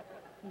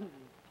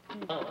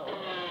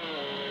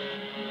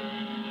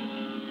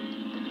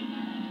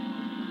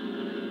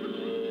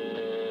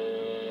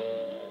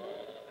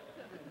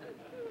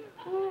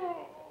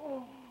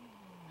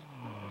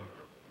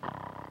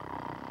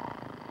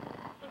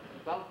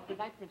 Well, good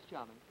night, Prince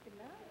Charming. Good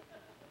night.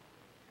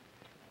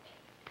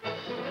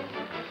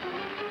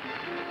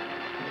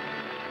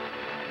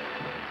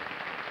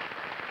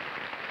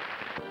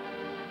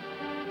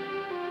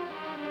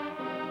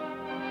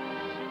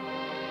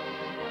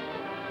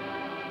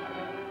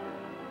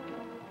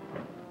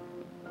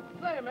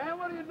 Say, man,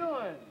 what are you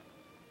doing?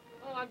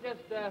 Oh, I'm just,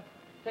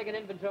 taking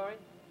inventory.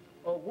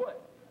 Oh,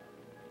 what?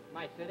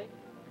 My city.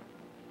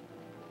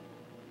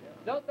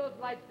 Don't those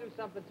lights do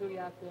something to you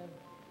out there?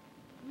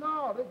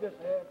 No, they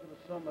just add to the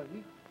summer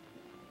heat.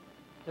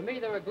 To me,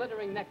 they're a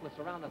glittering necklace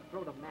around the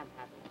throat of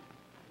Manhattan.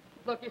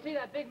 Look, you see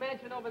that big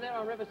mansion over there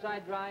on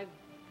Riverside Drive?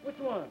 Which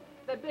one?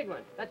 That big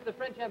one. That's the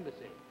French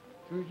embassy.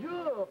 For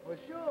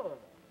sure.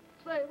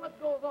 Say, what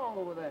goes on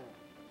over there?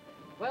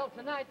 Well,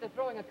 tonight they're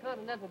throwing a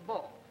continental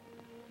ball.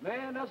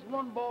 Man, that's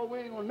one ball we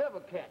ain't gonna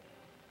never catch.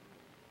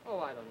 Oh,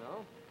 I don't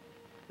know.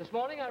 This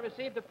morning I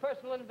received a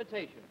personal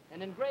invitation,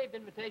 an engraved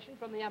invitation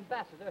from the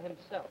ambassador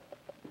himself.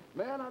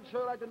 Man, I'd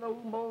sure like to know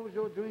who molds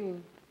your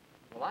dreams.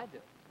 Well, I do.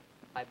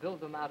 I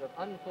build them out of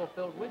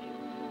unfulfilled wishes.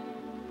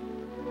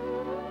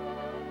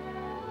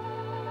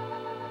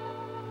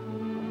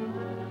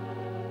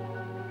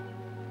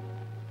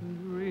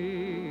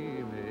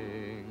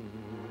 Dreaming,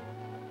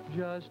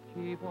 just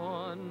keep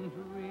on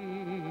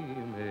dreaming.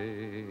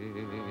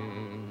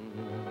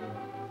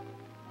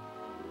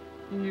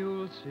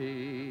 You'll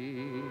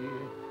see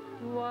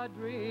what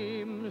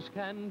dreams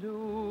can do.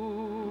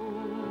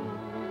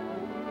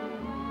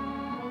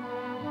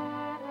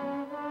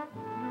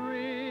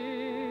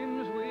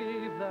 Dreams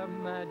weave their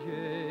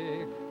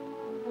magic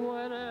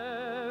when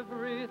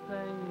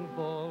everything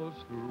falls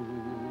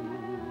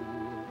through.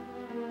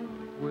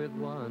 With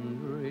one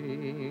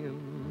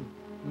dream,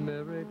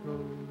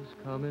 miracles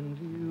come in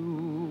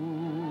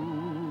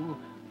view.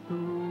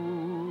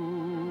 Through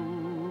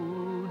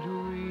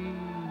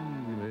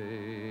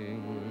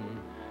dreaming,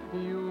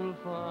 you'll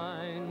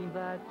find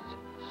that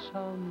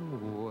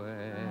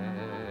somewhere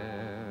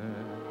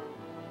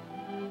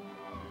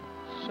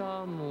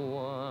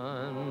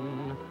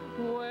someone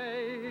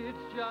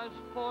waits just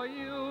for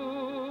you.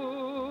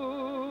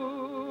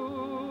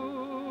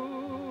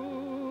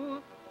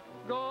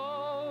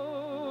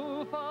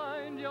 Go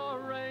find your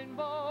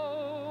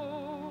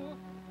rainbow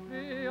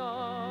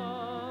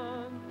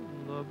beyond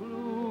the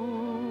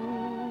blue.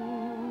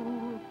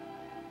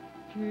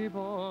 Keep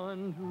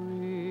on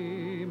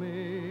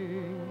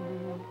dreaming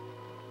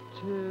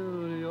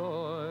till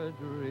your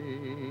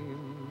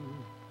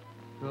dream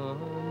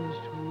comes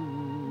true.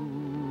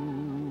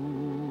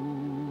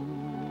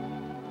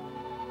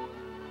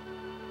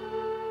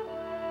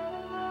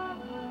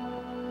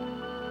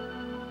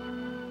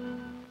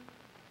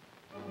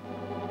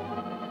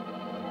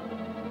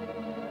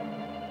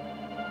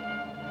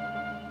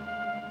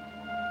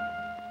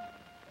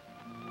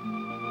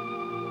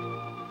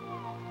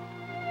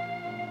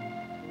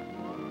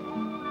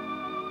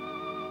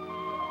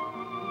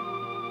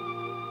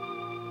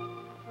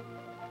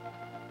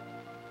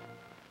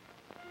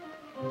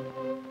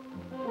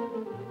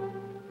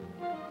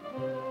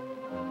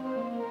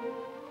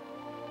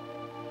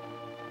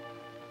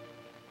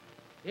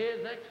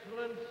 His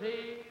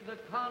Excellency, the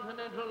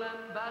Continental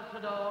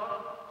Ambassador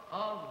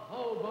of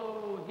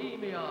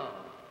Hobohemia.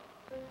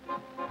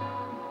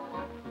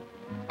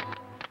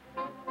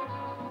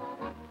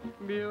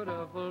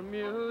 Beautiful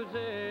music,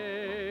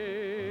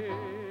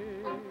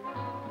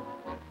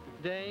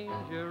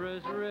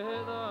 dangerous rhythm.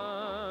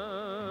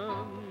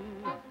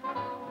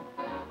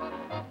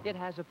 It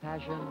has a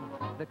passion,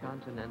 the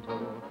Continental,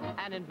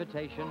 an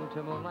invitation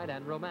to moonlight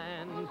and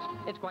romance.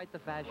 It's quite the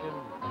fashion,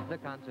 the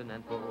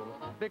Continental,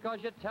 because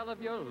you tell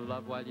of your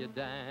love while you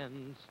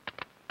dance.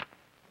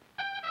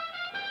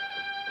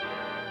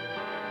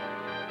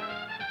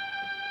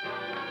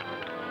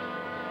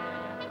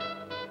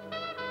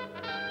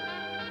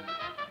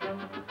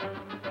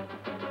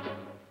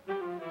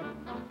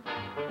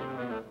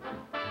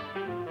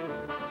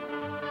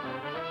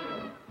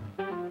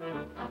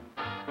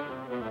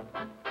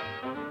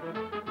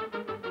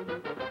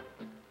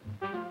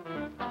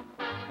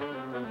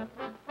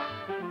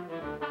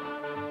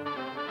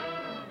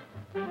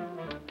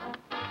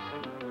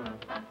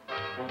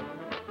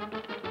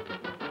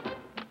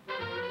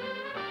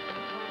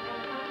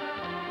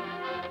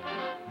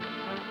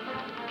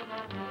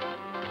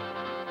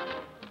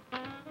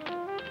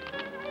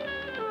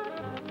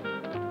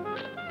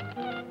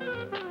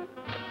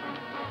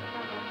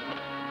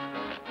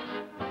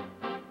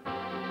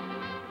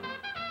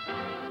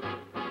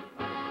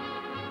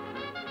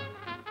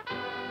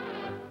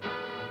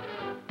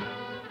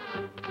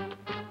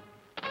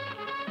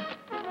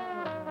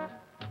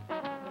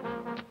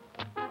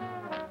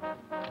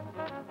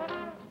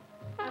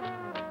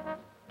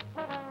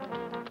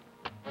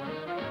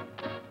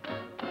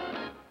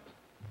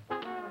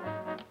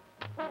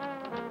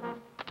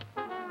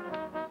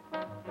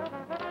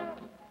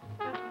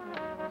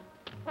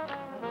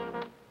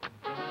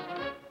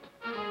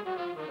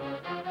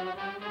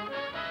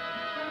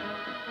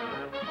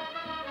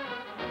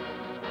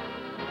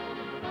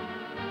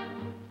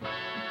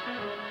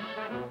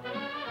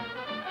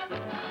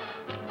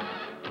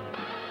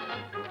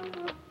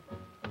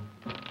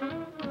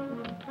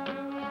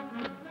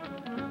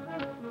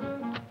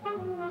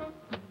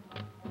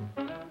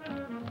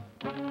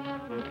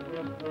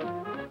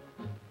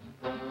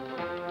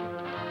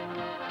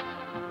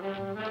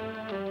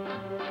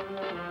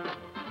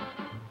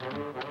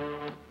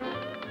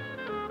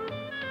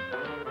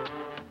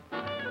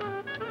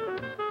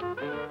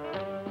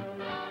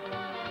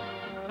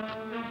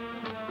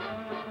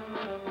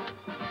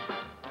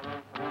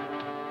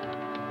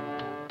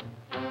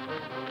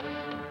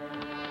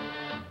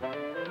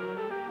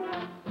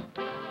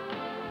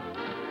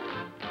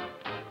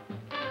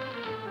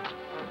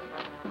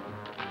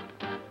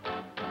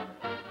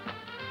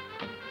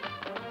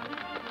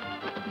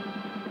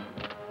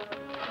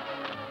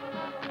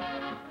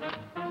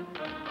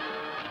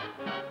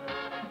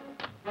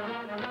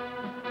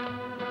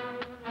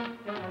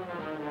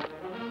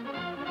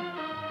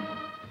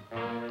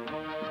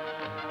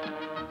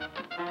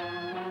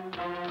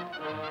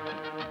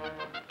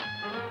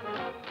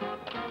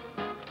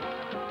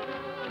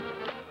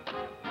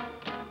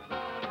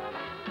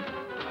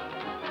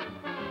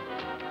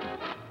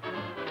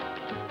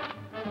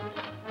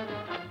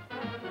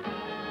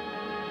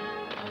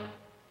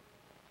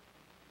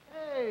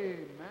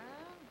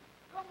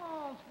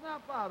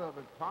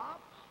 it, Pops.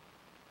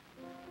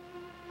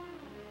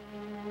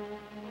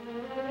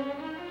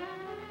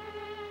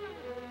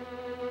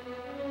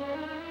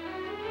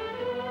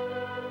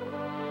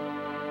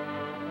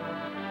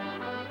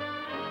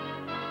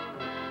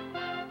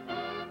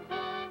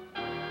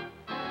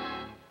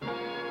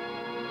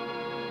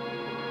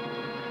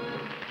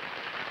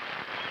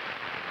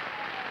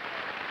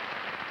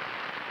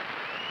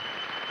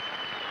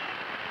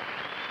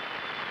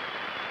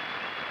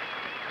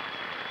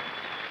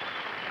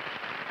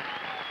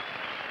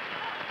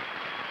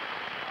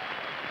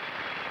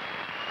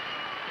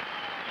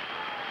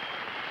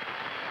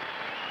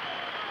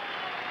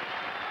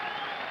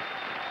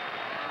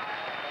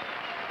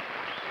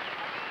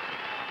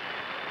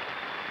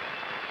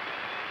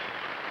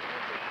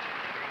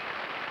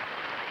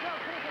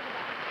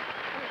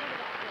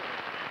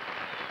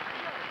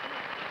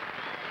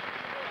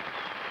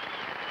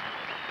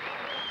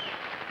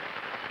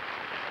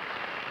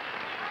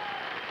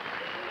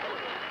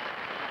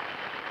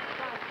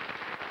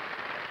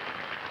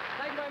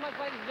 Thank you very much,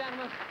 ladies and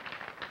gentlemen.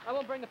 I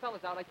won't bring the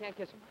fellas out. I can't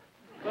kiss them.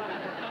 But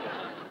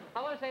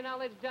I want to say now,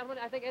 ladies and gentlemen,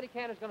 I think Eddie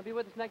Cantor's going to be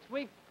with us next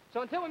week.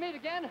 So until we meet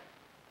again,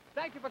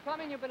 thank you for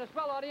coming. You've been a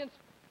swell audience.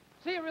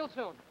 See you real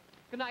soon.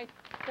 Good night.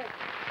 Thanks.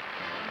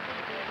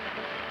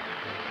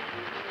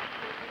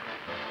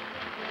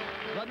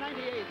 The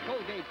 98th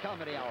Colgate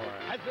Comedy Hour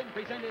has been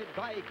presented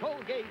by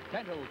Colgate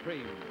Dental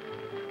Cream.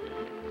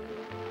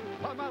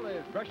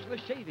 Palmolive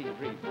Brushless Shaving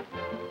Cream.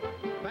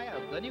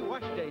 Fab, the new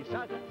wash day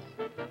sawdust.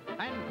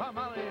 And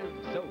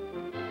Palmolive Soap.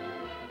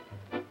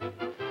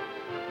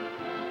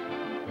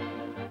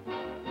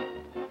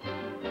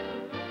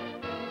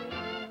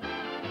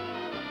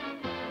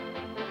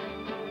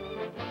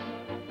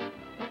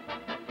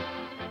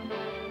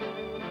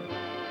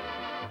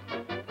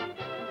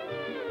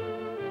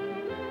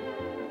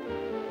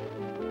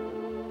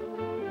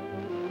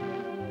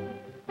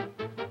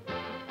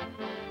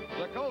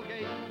 The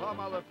Colgate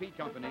Palmolive Pea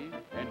Company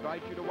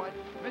invites you to watch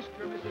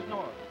Mr. and Mrs.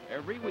 North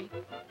every week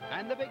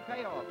and The Big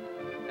Payoff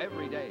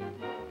every day.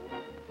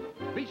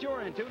 Be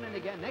sure and tune in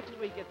again next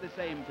week at the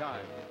same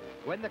time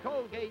when the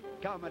Colgate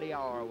Comedy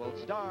Hour will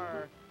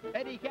star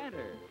Eddie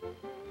Cantor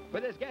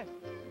with his guests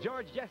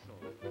George Jessel,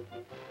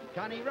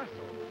 Connie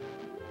Russell,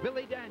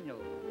 Billy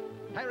Daniels,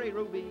 Harry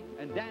Ruby,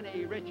 and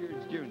Danny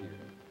Richards, Jr.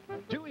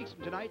 2 weeks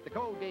from tonight, the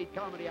Colgate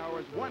Comedy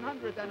Hour's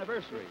 100th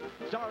anniversary,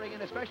 starring in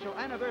a special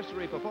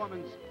anniversary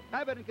performance,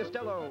 Abbott and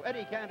Costello,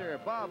 Eddie Cantor,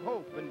 Bob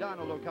Hope, and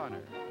Donald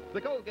O'Connor.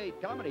 The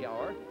Colgate Comedy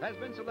Hour has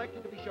been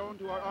selected to be shown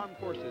to our armed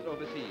forces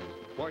overseas.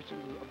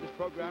 Portions of this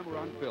program were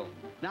on film.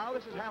 Now,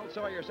 this is Hal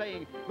Sawyer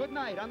saying good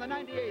night on the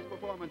 98th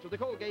performance of the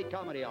Colgate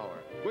Comedy Hour,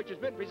 which has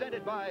been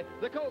presented by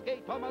the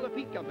Colgate Palmolive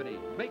Pea Company,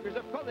 makers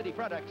of quality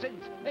products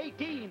since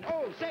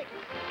 1806.